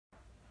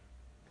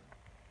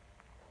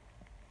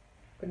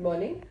Good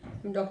morning.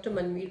 I'm Dr.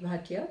 Manvir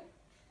Bhatia,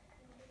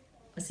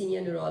 a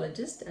senior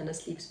neurologist and a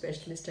sleep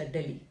specialist at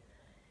Delhi.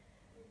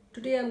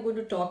 Today I'm going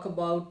to talk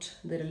about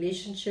the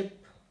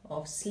relationship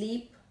of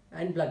sleep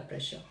and blood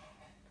pressure.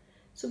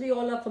 So we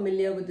all are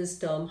familiar with this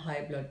term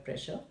high blood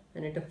pressure,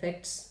 and it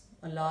affects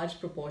a large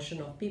proportion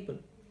of people.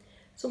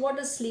 So what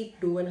does sleep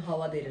do and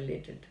how are they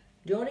related?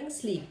 During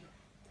sleep,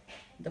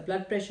 the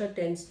blood pressure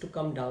tends to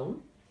come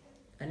down,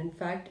 and in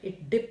fact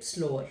it dips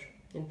lower.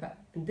 In fact,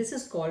 and this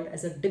is called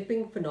as a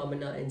dipping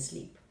phenomena in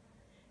sleep.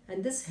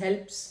 And this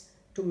helps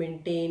to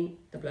maintain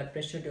the blood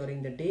pressure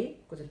during the day,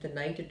 because at the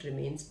night it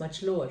remains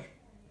much lower.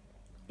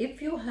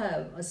 If you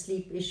have a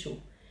sleep issue,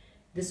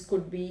 this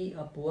could be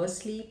a poor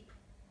sleep,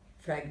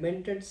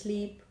 fragmented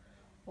sleep,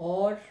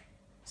 or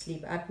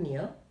sleep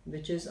apnea,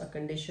 which is a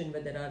condition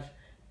where there are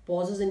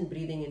pauses in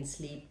breathing in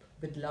sleep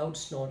with loud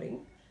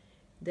snoring.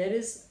 There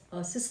is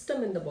a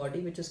system in the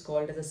body which is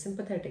called as a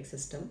sympathetic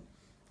system,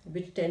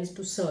 which tends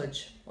to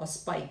surge or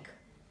spike.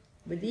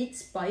 With each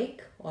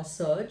spike or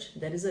surge,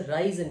 there is a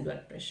rise in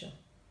blood pressure.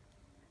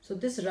 So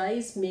this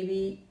rise may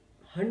be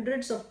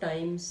hundreds of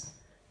times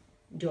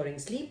during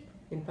sleep.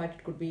 In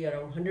fact, it could be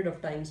around 100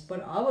 of times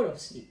per hour of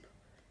sleep.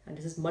 And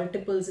this is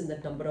multiples in the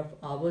number of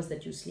hours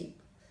that you sleep,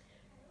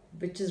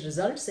 which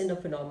results in a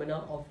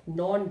phenomena of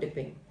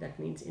non-dipping. That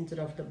means instead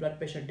of the blood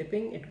pressure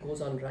dipping, it goes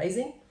on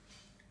rising.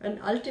 And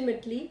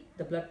ultimately,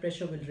 the blood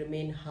pressure will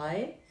remain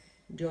high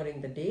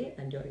during the day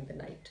and during the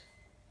night.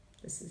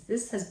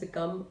 This has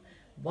become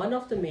one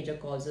of the major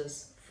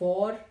causes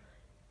for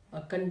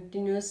a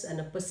continuous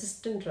and a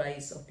persistent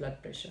rise of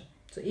blood pressure.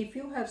 So if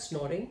you have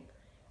snoring,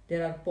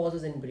 there are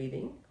pauses in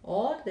breathing,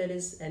 or there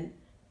is an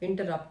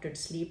interrupted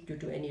sleep due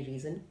to any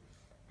reason,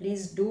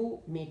 please do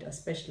meet a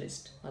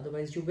specialist.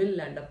 Otherwise, you will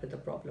land up with a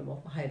problem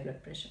of high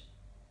blood pressure.